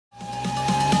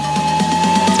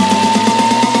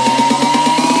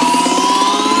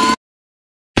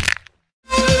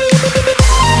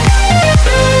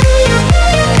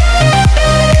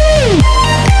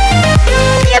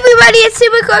everybody, it's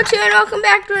Super2 and welcome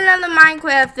back to another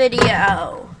Minecraft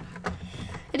video.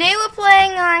 Today we're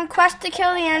playing on Quest to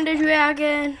Kill the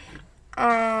EnderDragon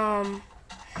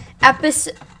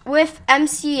episode with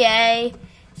MCA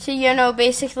to,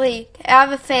 basically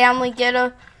have a family, get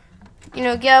a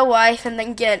wife, and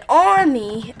then get an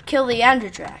army, kill the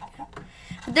EnderDragon.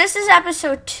 This is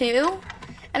episode 2,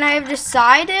 and I have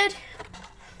decided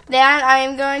that I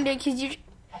am going to,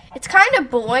 it's kind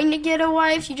of boring to get a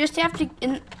wife. You just have to,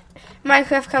 in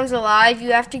Minecraft Comes Alive,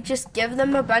 you have to just give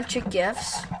them a bunch of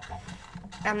gifts.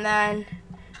 And then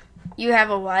you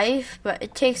have a wife, but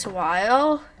it takes a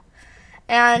while.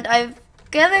 And I've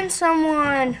given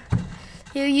someone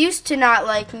who used to not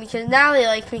like me, because now they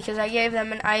like me because I gave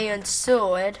them an iron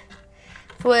sword.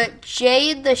 For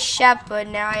Jade the shepherd,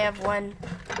 now I have one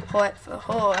heart for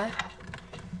her.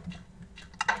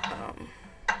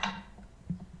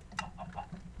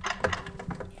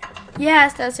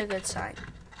 Yes, that's a good sign.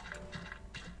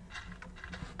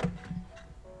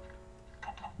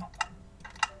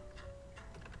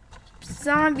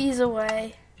 Zombies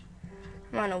away.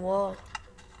 I'm on a wall.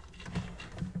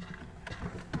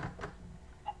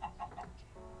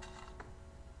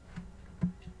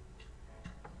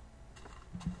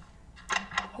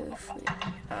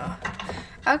 Oh.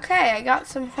 Okay, I got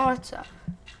some hearts up.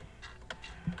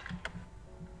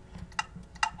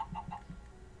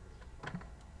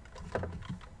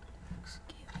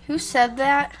 Who said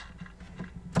that?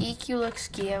 EQ looks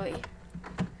scary.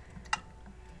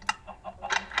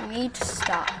 You need to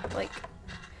stop. Like,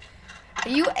 are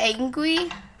you angry?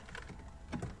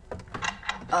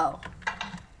 Oh.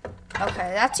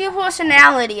 Okay, that's your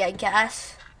personality, I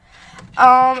guess.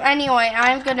 Anyway,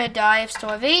 I'm gonna die of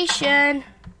starvation.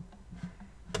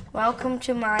 Welcome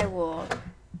to my world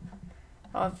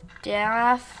of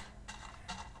death,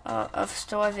 of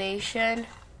starvation.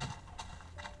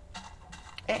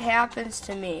 It happens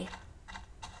to me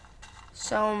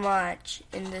so much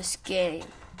in this game.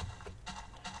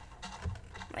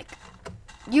 Like,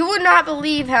 you would not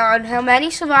believe how many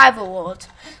survival worlds,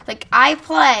 like, I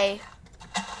play,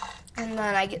 and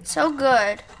then I get so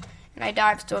good, and I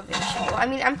die of starvation. Well, I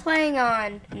mean, I'm playing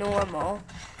on normal.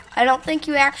 I don't think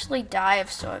you actually die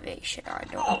of starvation on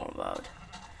normal mode.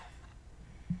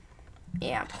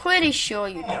 Yeah, I'm pretty sure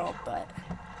you don't, but,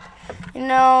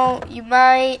 you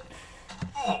might.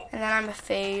 And then I'm a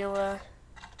failure.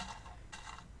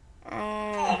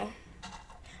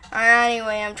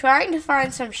 Anyway, I'm trying to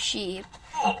find some sheep.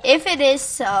 If it is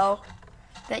so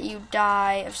that you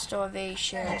die of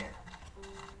starvation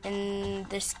in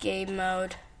this game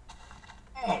mode,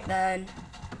 then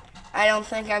I don't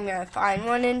think I'm going to find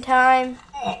one in time.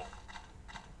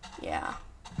 Yeah.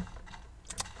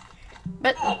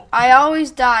 But I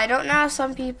always die. I don't know how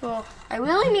some people... I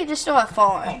really need to start a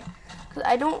farm. Because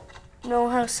I don't know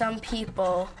how some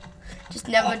people just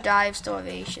never die of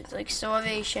starvation. Like,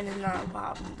 starvation is not a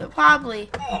problem. They're probably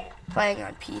playing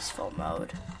on peaceful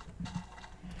mode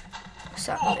or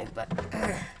something, but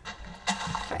okay,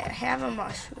 I have a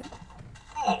mushroom.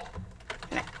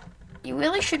 You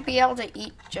really should be able to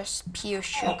eat just pure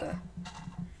sugar.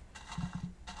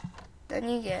 Then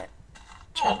you get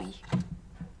chubby,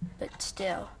 but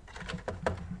still.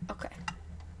 Okay.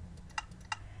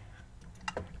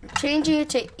 I'm changing it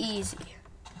to easy.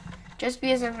 Just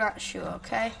because I'm not sure,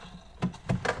 okay?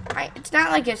 It's not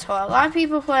like it's hard. A lot of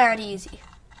people play on easy.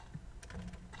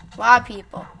 A lot of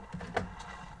people.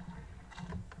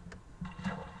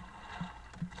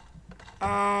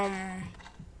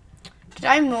 Did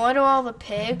I murder all the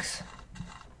pigs?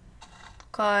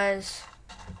 Because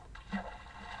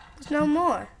there's no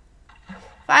more.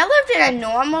 If I lived in a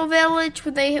normal village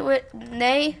where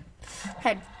they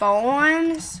had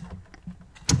farms,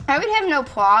 I would have no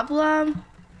problem.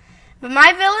 But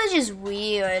my village is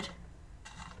weird.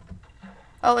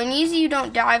 Oh, in easy you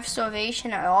don't die of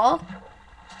starvation at all?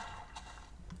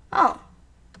 Oh,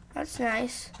 that's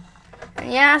nice.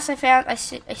 And yes, I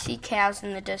see cows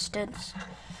in the distance.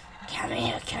 Come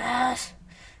here, cows.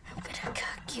 I'm gonna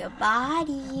cook your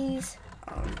bodies.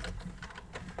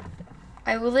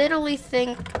 I literally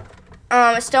think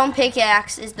a stone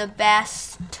pickaxe is the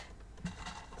best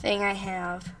thing I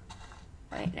have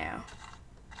right now.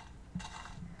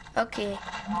 Okay,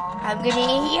 I'm gonna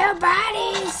eat your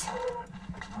bodies.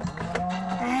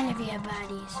 None of your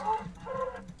bodies.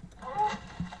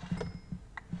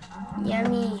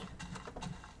 Yummy.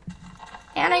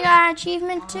 And I got an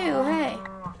achievement too, hey.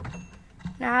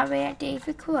 Not a bad day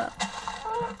for cook.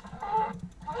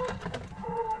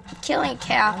 Killing a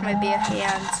cow with my bare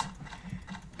hands.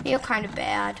 Feel kind of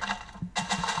bad.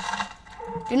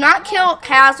 Do not kill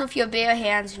cows with your bare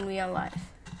hands in real life.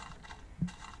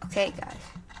 Okay,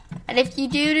 guys. And if you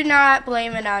do not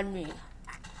blame it on me.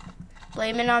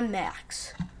 Blame it on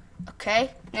Max.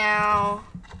 Okay? Now,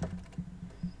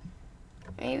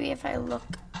 maybe if I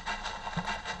look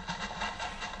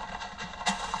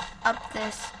up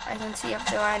this, I can see if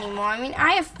there are any more. I mean,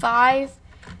 I have 5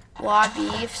 raw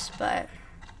beefs, but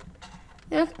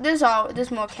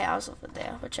there's more cows over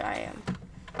there, which I am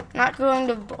not going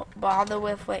to bother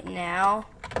with right now.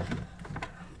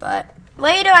 But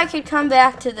later I could come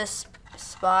back to this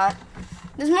spot.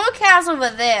 There's more cows over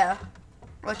there,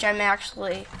 which I'm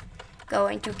actually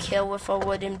going to kill with a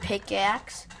wooden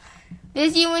pickaxe.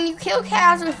 Because when you kill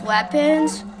cows with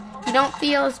weapons, you don't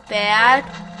feel as bad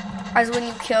as when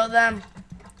you kill them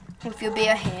with your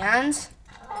bare hands.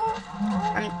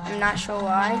 I'm not sure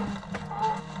why.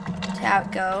 That's how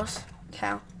it goes.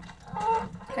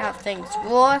 How things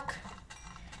work.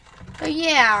 But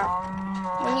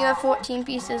yeah, when you have 14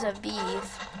 pieces of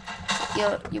beef,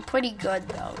 you're pretty good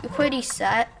though. You're pretty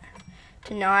set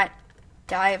to not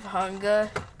die of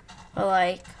hunger for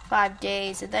like 5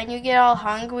 days, and then you get all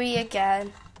hungry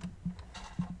again.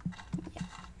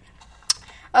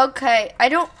 Okay,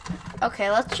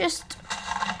 let's just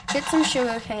get some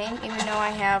sugarcane, even though I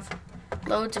have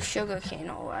loads of sugarcane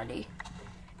already,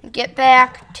 and get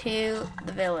back to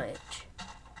the village.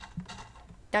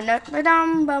 Dun dun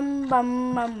dun bum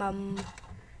bum bum bum.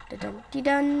 Dun dun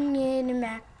dun, getting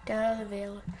back to the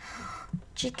village.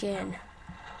 Chicken.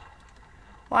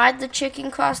 Why'd the chicken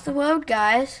cross the road,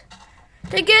 guys?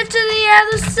 To get to the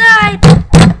other side.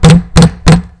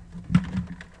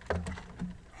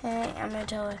 Hey, I'm gonna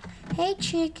tell her. Hey,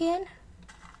 chicken.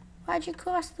 Why'd you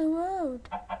cross the road?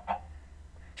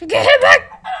 To get him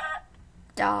back.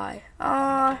 Die.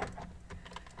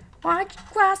 Why'd you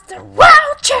cross the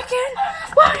road, chicken?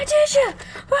 Why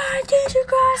did you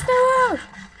cross the road?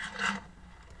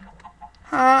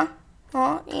 Huh?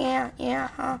 Oh, yeah,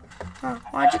 huh?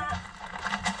 Why'd you?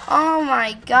 Oh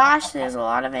my gosh, there's a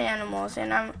lot of animals,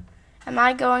 and am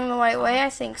I going the right way? I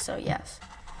think so, yes.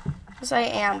 Yes, I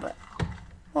am, but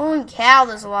holy cow,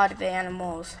 there's a lot of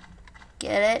animals.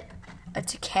 Get it?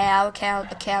 It's a cow. A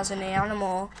cow's an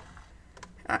animal.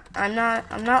 I'm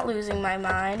not losing my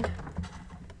mind.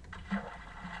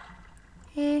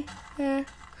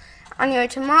 Anyway,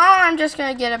 tomorrow I'm just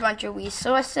gonna get a bunch of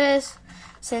resources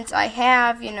since I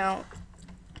have,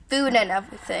 food and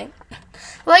everything.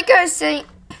 Like I was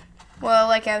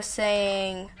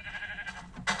saying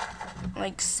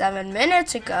like 7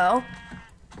 minutes ago,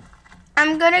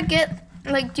 I'm gonna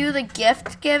do the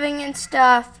gift giving and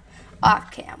stuff off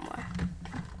camera.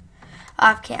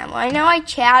 I know I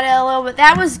chatted a little, but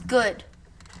that was good.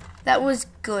 That was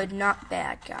good, not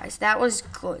bad, guys. That was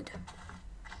good.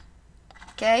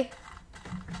 Okay?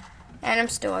 And I'm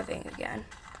starving again.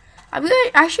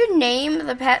 I should name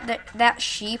the pet that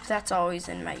sheep that's always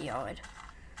in my yard.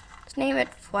 Let's name it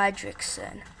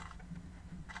Fredrickson.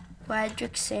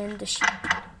 Fredrickson the sheep.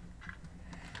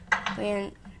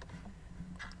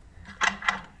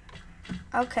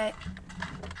 Okay.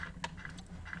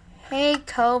 Hey,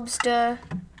 Cobster.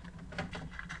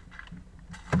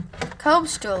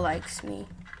 Cobster likes me.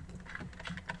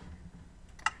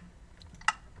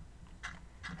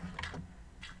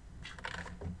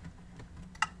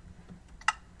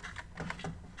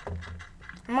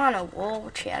 I'm on a wall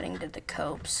chatting to the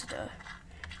Cobster.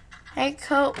 Hey,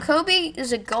 Kobe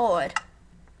is a god.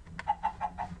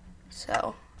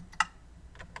 So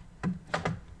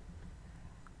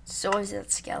is that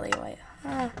Skellywhite.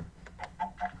 Huh.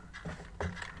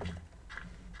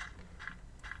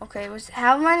 Okay,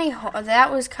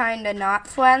 that was kind of not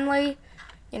friendly,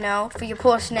 for your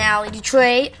personality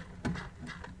trait.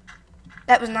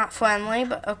 That was not friendly,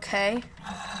 but okay.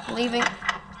 Leaving.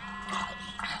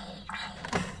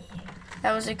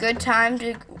 That was a good time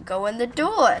to go in the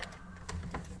door,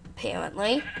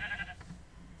 apparently.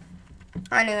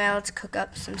 Anyway, let's cook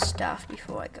up some stuff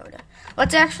before I go to.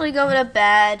 Let's actually go to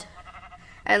bed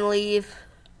and leave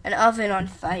an oven on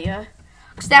fire,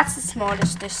 because that's the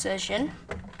smartest decision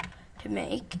to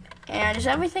make. And is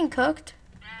everything cooked?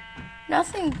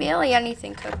 Nothing, barely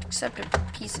anything cooked except a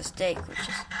piece of steak, which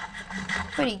is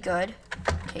pretty good,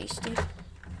 tasty.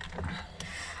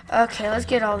 Okay, let's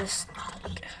get all this.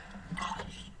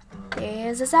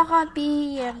 There's a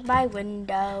zombie in my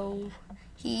window.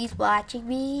 He's watching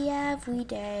me every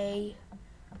day.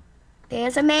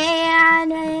 There's a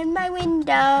man in my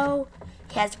window.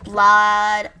 He has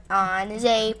blood on his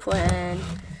apron.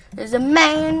 There's a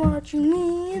man watching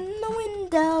me in the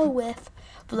window with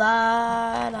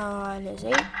blood on his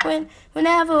apron.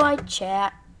 Whenever I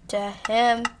chat to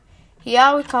him, he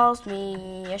always calls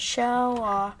me a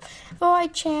show-off. Whenever I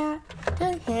chat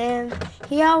to him,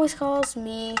 he always calls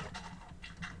me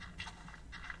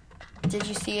Did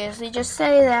you seriously just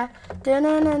say that?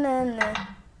 Da-na-na-na-na.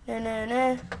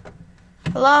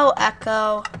 Hello,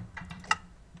 Echo.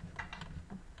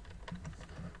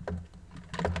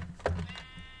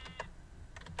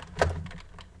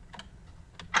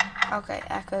 Okay,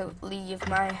 Echo, leave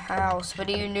my house. What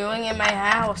are you doing in my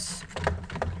house?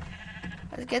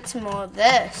 Let's get some more of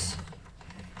this.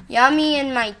 Yummy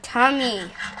in my tummy.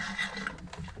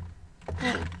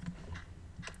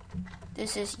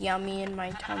 This is yummy in my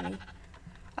tummy.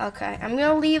 Okay, I'm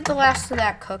gonna leave the rest of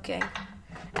that cooking.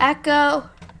 Echo.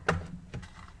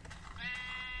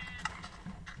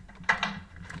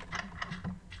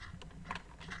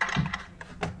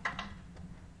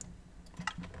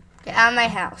 Get out of my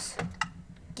house.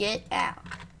 Get out.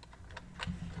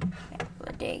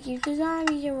 But they keep the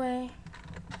zombies away.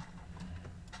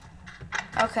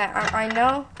 Okay, I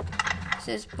know this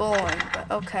is boring, but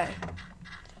okay.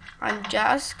 I'm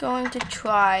just going to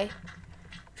try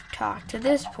to talk to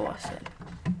this person.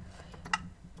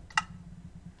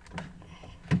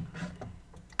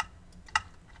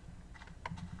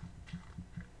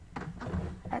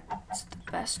 That's the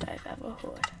best I've ever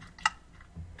heard.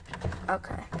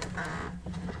 Okay.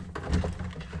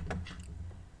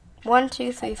 1,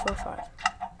 2, 3, 4, 5.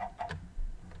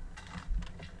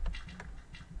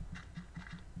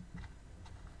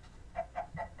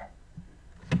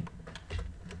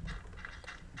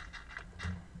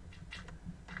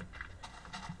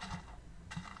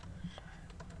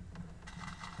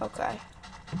 Okay.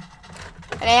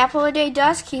 An apple a day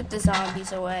does keep the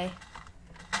zombies away.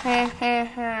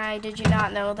 Did you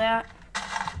not know that?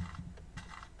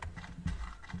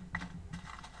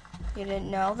 You didn't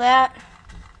know that?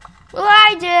 Well,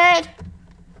 I did.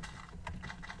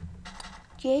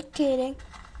 Just kidding.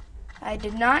 I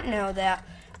did not know that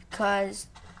because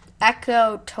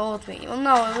Echo told me. Well,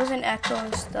 no, it wasn't Echo.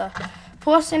 It was the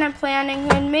person I'm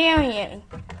planning on marrying,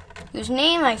 whose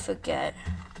name I forget.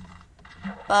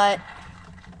 But,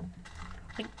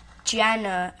 like,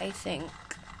 Jenna, I think.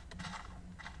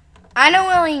 I don't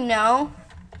really know.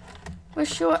 For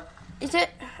sure. Is it?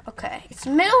 Okay. It's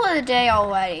the middle of the day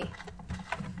already.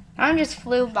 Time just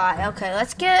flew by. Okay,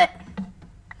 let's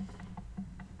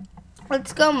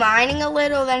go mining a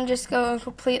little, then just go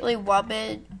completely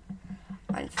rubbed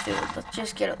on food. Let's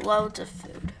just get loads of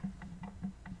food.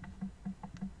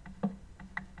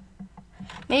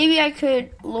 Maybe I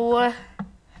could lure.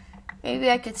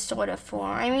 Maybe I could sort of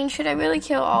form. I mean, should I really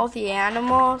kill all the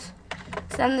animals?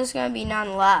 So then there's going to be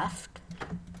none left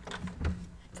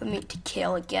for me to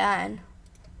kill again.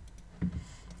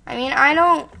 I mean, I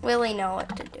don't really know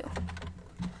what to do.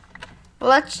 But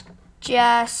let's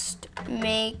just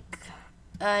make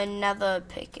another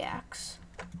pickaxe.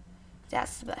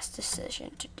 That's the best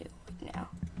decision to do right now.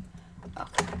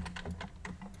 Okay.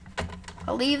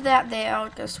 I'll leave that there. I'll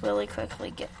just really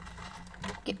quickly get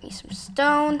me some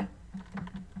stone.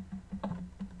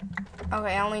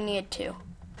 Okay, I only need 2.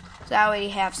 So I already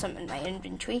have some in my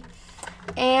inventory.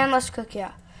 And let's cook it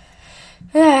up.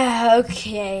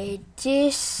 Okay,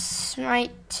 this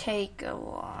might take a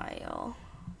while.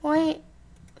 Wait,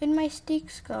 where'd my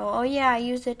sticks go? Oh yeah, I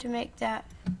used it to make that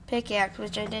pickaxe,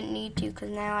 which I didn't need to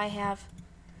because now I have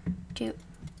two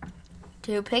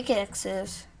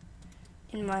pickaxes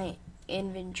in my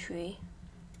inventory.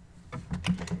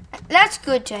 That's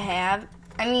good to have.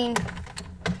 I mean,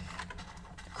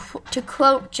 to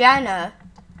quote Jenna,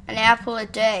 an apple a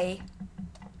day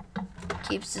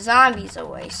keeps the zombies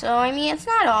away. So I mean, it's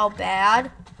not all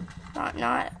bad.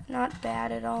 Not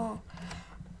bad at all.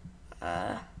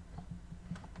 Oh,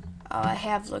 I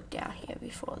have looked down here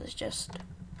before. There's just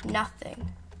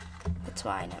nothing. That's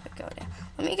why I never go down.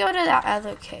 Let me go to that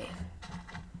other cave.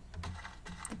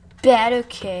 The better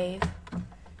cave.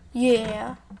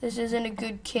 Yeah, this isn't a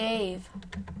good cave.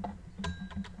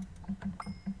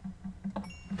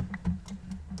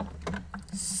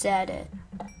 Said it.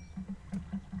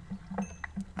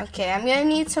 Okay, I'm gonna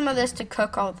need some of this to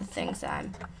cook all the things that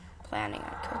I'm planning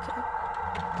on cooking.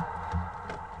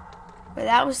 But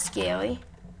that was scary.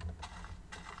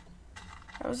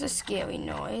 That was a scary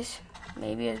noise.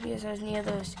 Maybe it's because I was near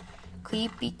those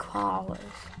creepy crawlers.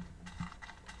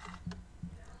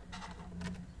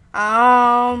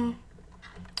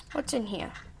 What's in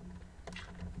here?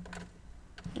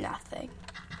 Nothing.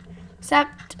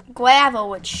 Except gravel,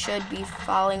 which should be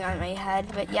falling on my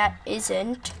head, but yet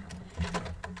isn't.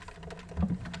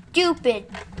 Stupid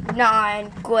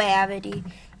non-gravity.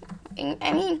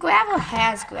 I mean, gravel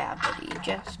has gravity,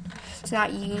 just it's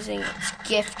not using its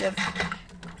gift of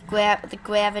the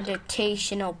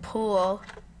gravitational pull.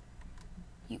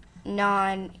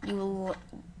 Well,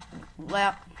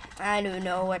 I don't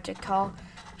know what to call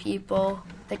people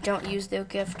that don't use their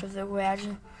gift of the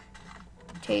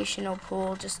gravitational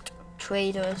pull, just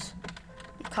traitors.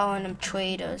 I'm calling them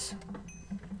traitors.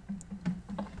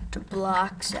 To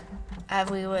blocks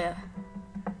everywhere.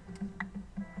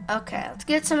 Okay, let's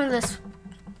get some of this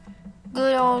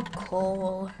good old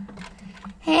coal.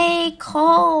 Hey,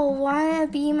 Cole, wanna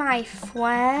be my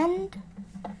friend?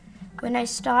 When I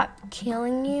stop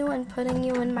killing you and putting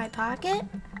you in my pocket?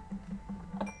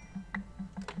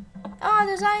 Oh,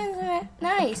 there's iron in it.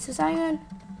 Nice, there's iron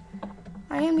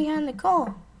behind the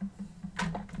coal.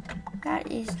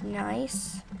 That is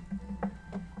nice.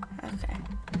 Okay,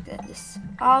 get this,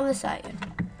 all this iron.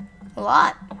 A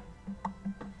lot.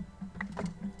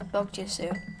 Spoke too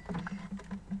soon.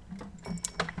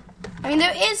 I mean,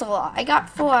 there is a lot. I got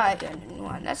 4 iron in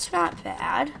one. That's not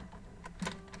bad.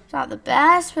 It's not the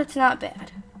best, but it's not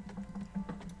bad.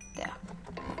 There.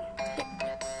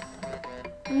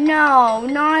 No,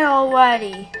 not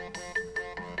already.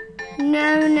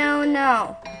 No, no,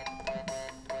 no.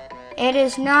 It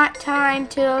is not time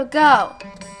to go.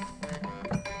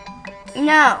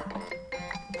 No.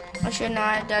 I should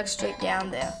not have dug straight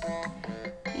down there.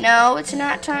 No, it's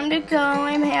not time to go.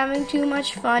 I'm having too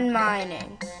much fun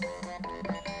mining.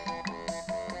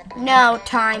 No,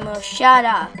 timer, shut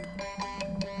up.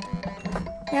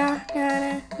 Na,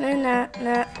 na, na, na,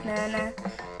 na, na, na.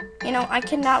 You know, I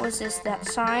cannot resist that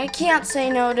song. I can't say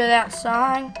no to that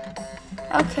song.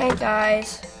 Okay,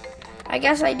 guys. I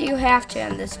guess I do have to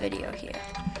end this video here.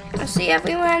 I'll see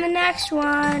everyone in the next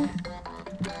one.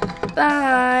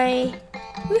 Bye.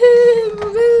 Woo-hoo,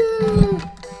 woo-hoo.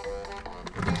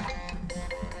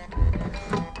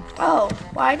 Oh,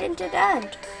 why didn't it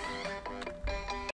end?